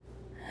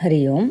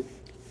Hari Om.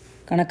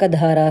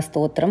 Kanakadhara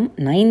Stotram,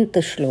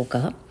 9th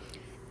Shloka.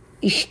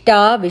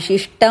 Ishta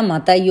Vishishta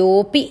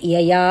Matayopi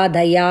Yaya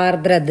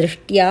Dayardra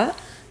Drishtya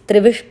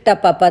Trivishta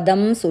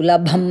Papadam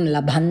Sulabham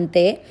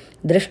Labhante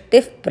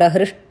Drishtif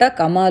Prahrishta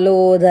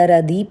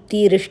Kamalodara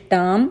Deepti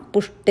Rishtam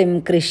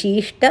Pushtim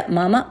Krishishta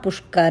Mama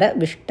Pushkara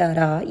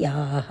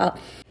Vishtarayaha.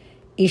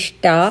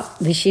 Ishta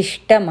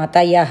Vishishta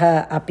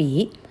Matayaha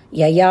Api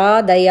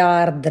Yaya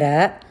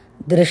Dayardra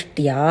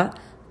Drishtya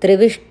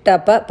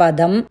Trivishta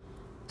Padam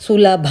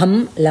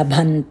Sulabham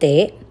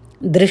Labhante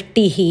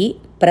Drishtihi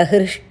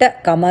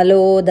Prahrishta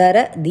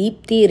Kamalodara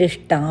Deepti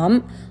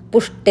Rishtam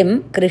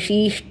Pushtim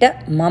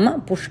Krishishta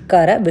Mama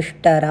Pushkara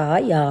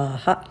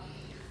Vishtarayaha.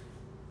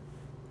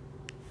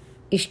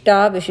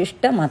 Ishta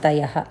Vishishta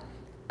Matayaha.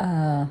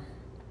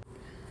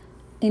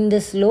 In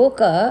this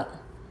Shloka,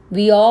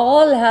 we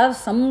all have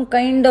some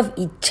kind of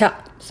ichha,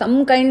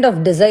 some kind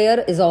of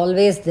desire is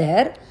always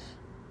there.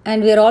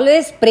 And we are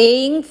always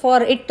praying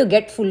for it to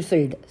get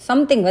fulfilled.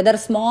 Something, whether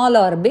small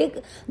or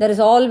big, there is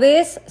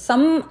always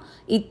some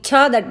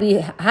ichha that we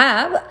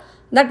have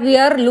that we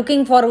are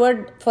looking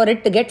forward for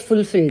it to get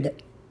fulfilled.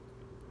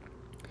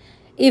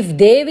 If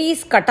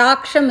Devi's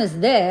kataksham is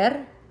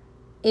there,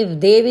 if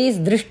Devi's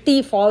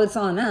drishti falls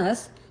on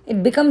us,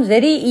 it becomes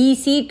very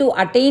easy to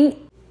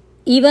attain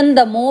even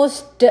the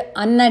most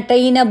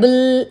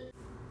unattainable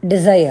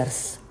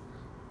desires.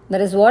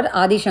 That is what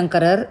Adi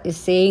Shankarar is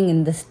saying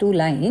in these two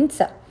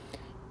lines.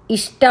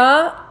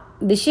 Ishta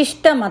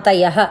Vishishta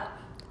Matayaha.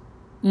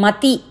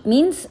 Mati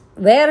means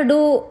where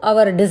are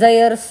our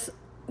desires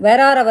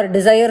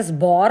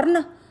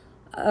born?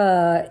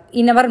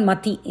 In our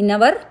mati, in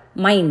our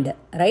mind,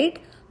 right?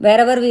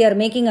 Wherever we are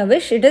making a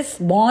wish, it is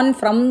born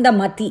from the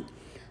mati.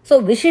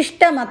 So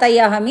Vishishta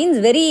Matayaha means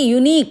very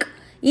unique.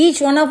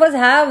 Each one of us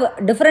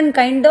have different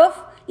kind of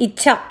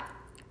ichha.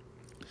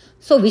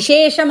 So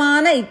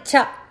Visheshamana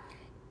ichha.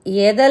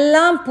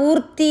 எதெல்லாம்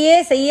பூர்த்தியே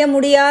செய்ய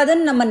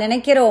முடியாதுன்னு நம்ம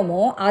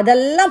நினைக்கிறோமோ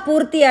அதெல்லாம்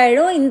பூர்த்தி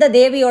ஆயிடும் இந்த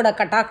தேவியோட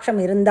கட்டாட்சம்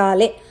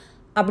இருந்தாலே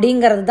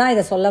அப்படிங்கிறது தான்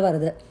இதை சொல்ல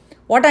வருது.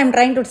 What I am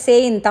trying to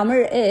say in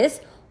Tamil is,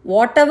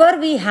 whatever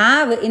we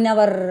have in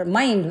our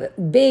mind,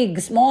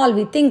 big, small,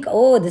 we think,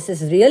 oh, this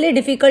is really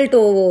difficult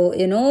to,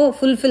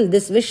 fulfill.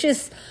 This wish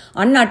is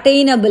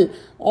unattainable.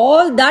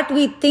 All that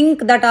we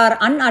think that are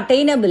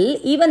unattainable,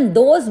 even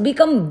those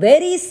become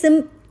very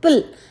simple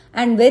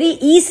and very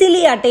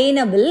easily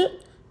attainable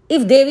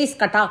if Devi's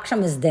kataksham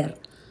is there.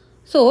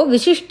 So,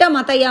 Vishishta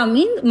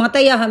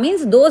Matayaha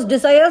means those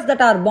desires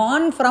that are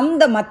born from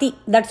the mati.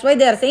 That's why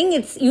they are saying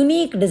it's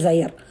unique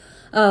desire.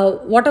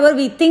 Whatever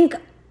we think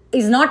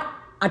is not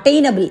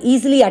attainable,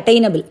 easily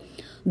attainable.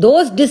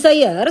 Those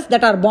desires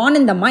that are born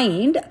in the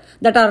mind,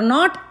 that are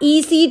not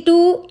easy to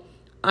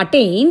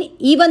attain,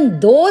 even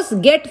those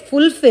get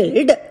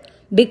fulfilled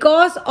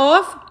because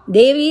of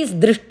Devi's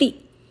drishti.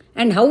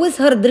 And how is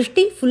her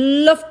drishti?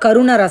 Full of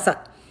karuna rasa.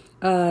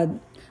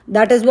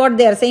 That is what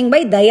they are saying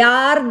by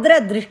Dayardra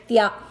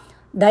Drishtya.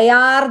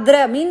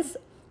 Dayardra means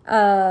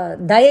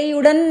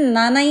Dayayudan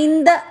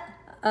Nanainda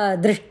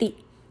Drishti.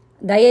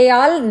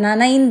 Dayayal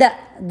Nanainda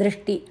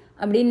Drishti.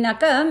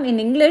 Abdinaka, in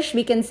English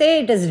we can say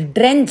it is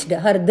drenched.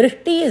 Her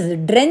Drishti is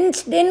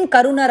drenched in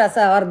Karuna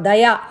Rasa or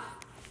Daya.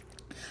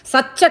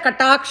 Such a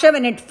kataksha,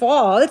 when it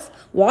falls,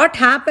 what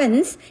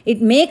happens? It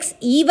makes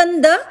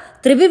even the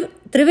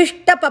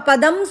Trivishta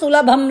Papadam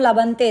Sulabham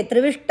Labante.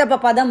 Trivishta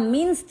Papadam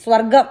means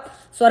Swarga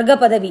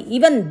Padavi.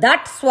 Even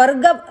that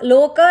Swarga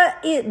Loka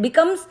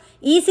becomes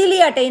easily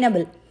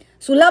attainable.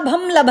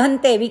 Sulabham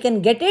Labhante, we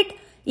can get it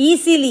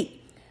easily.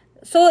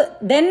 So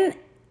then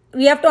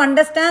we have to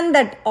understand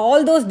that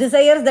all those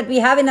desires that we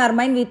have in our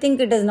mind, we think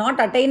it is not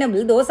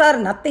attainable. Those are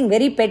nothing,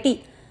 very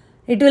petty.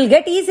 It will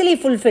get easily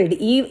fulfilled.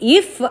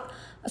 If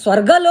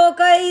Swarga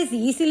Loka is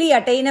easily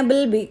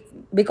attainable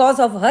because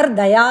of her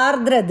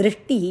Dayardra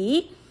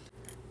Drishti,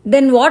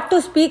 then what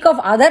to speak of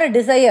other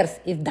desires?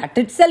 If that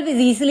itself is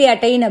easily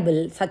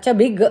attainable, such a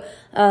big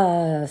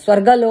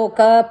Swarga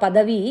Loka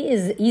Padavi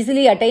is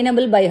easily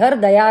attainable by her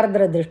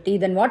Dayardra Drishti,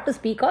 then what to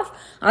speak of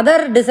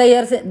other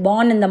desires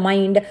born in the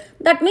mind?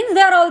 That means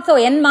they are also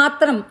en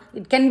matram.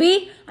 It can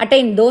be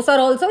attained. Those are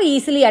also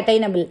easily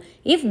attainable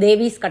if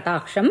Devi's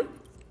kataksham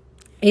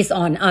is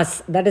on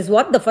us. That is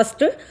what the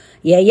first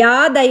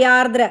Yaya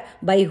Dayardra,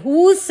 by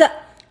whose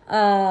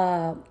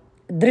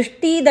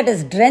drishti that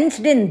is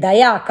drenched in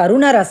daya,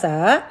 karuna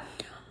rasa,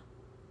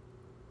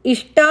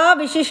 ishta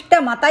vishishta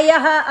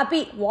matayaha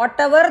api,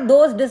 whatever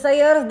those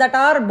desires that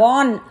are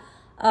born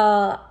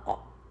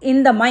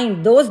in the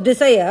mind, those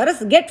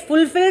desires get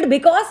fulfilled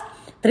because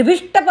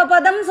trivishta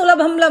papadam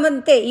sulabham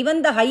lamante,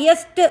 even the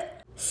highest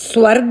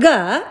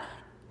swarga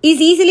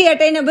is easily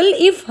attainable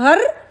if her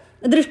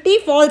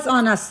drishti falls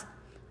on us.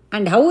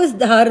 And how is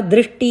her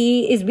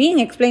drishti is being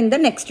explained in the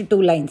next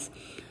two lines.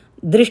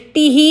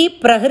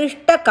 Drishtihi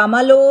prahrishta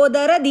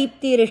kamalodara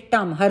deepti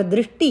rishtam. Her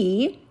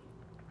drishti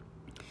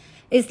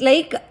is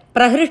like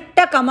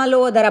prahrishta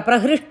kamalodara.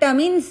 Prahrishta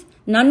means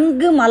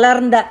nangu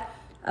malarnda,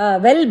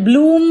 well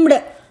bloomed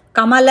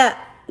kamala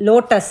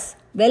lotus.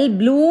 Well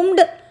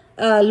bloomed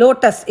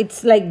lotus.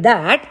 It's like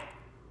that.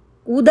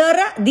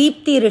 udara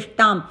deepti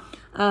rishtam.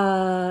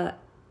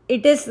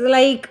 It is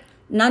like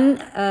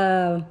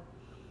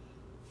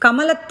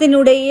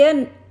கமலத்தினுடைய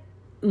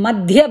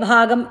மத்திய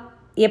பாகம்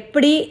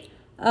எப்படி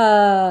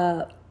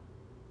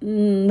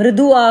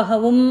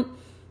மிருதுவாகவும்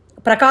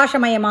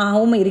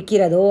பிரகாசமயமாகவும்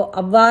இருக்கிறதோ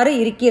அவ்வாறு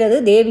இருக்கிறது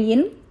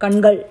தேவியின்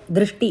கண்கள்,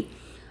 திருஷ்டி.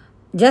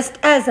 Just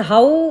as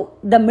how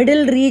the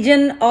middle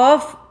region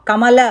of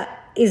Kamala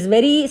is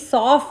very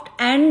soft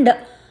and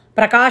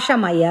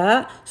prakashamaya,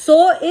 so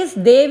is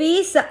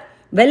Devi's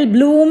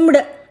well-bloomed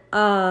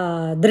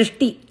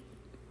drishti.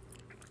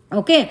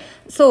 Okay,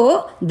 so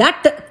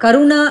that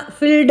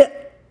karuna-filled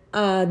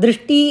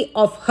drishti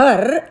of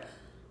her,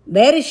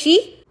 where is she?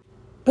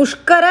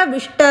 Pushkara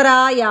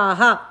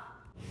Vishtarayaha,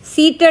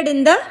 seated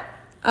in the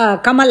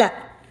Kamala.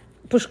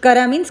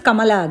 Pushkara means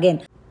Kamala again.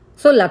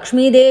 So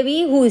Lakshmi Devi,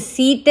 who is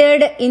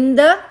seated in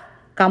the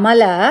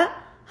Kamala,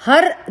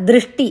 her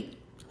drishti.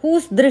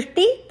 Whose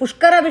drishti?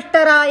 Pushkara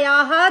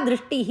Vishtarayaha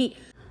drishtihi.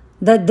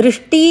 The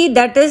drishti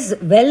that is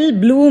well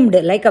bloomed,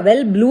 like a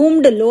well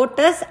bloomed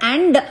lotus,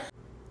 and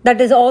that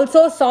is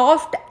also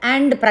soft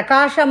and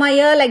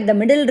prakashamaya, like the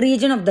middle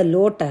region of the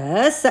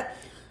lotus.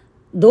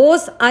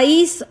 Those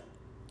eyes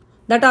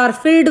that are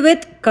filled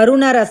with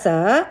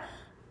karunarasa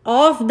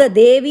of the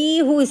Devi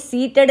who is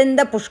seated in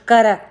the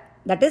Pushkara,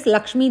 that is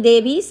Lakshmi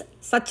Devi's,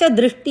 such a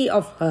drishti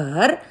of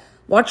her,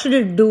 what should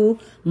it do?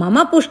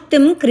 Mama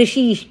pushtim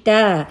krishishta,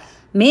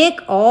 make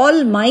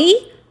all my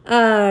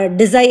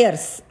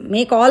desires,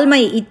 make all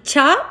my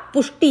icha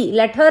pushti,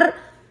 let her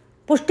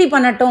pushti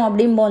panatom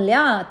அப்படிம்போம்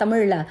இல்லையா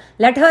தமிழில்,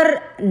 let her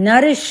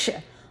nourish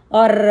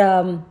or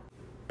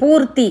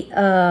purti,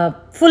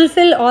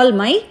 fulfill all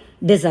my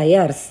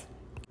desires.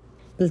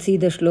 We'll see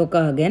the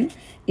shloka again.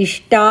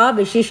 Ishta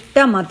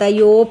vishishta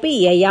matayopi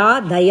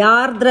yaya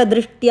dayardra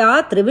drishtya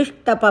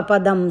trivishta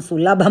papadam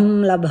sulabham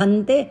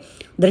labhante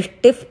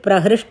drishtif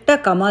prahrishta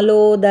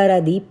kamalodara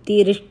deepti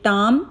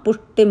rishtam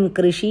pushtim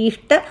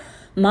krishishta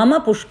mama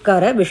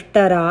pushkara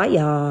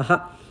vishtarayaha.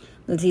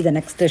 We'll see the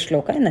next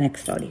shloka in the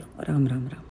next audio. Ram Ram Ram.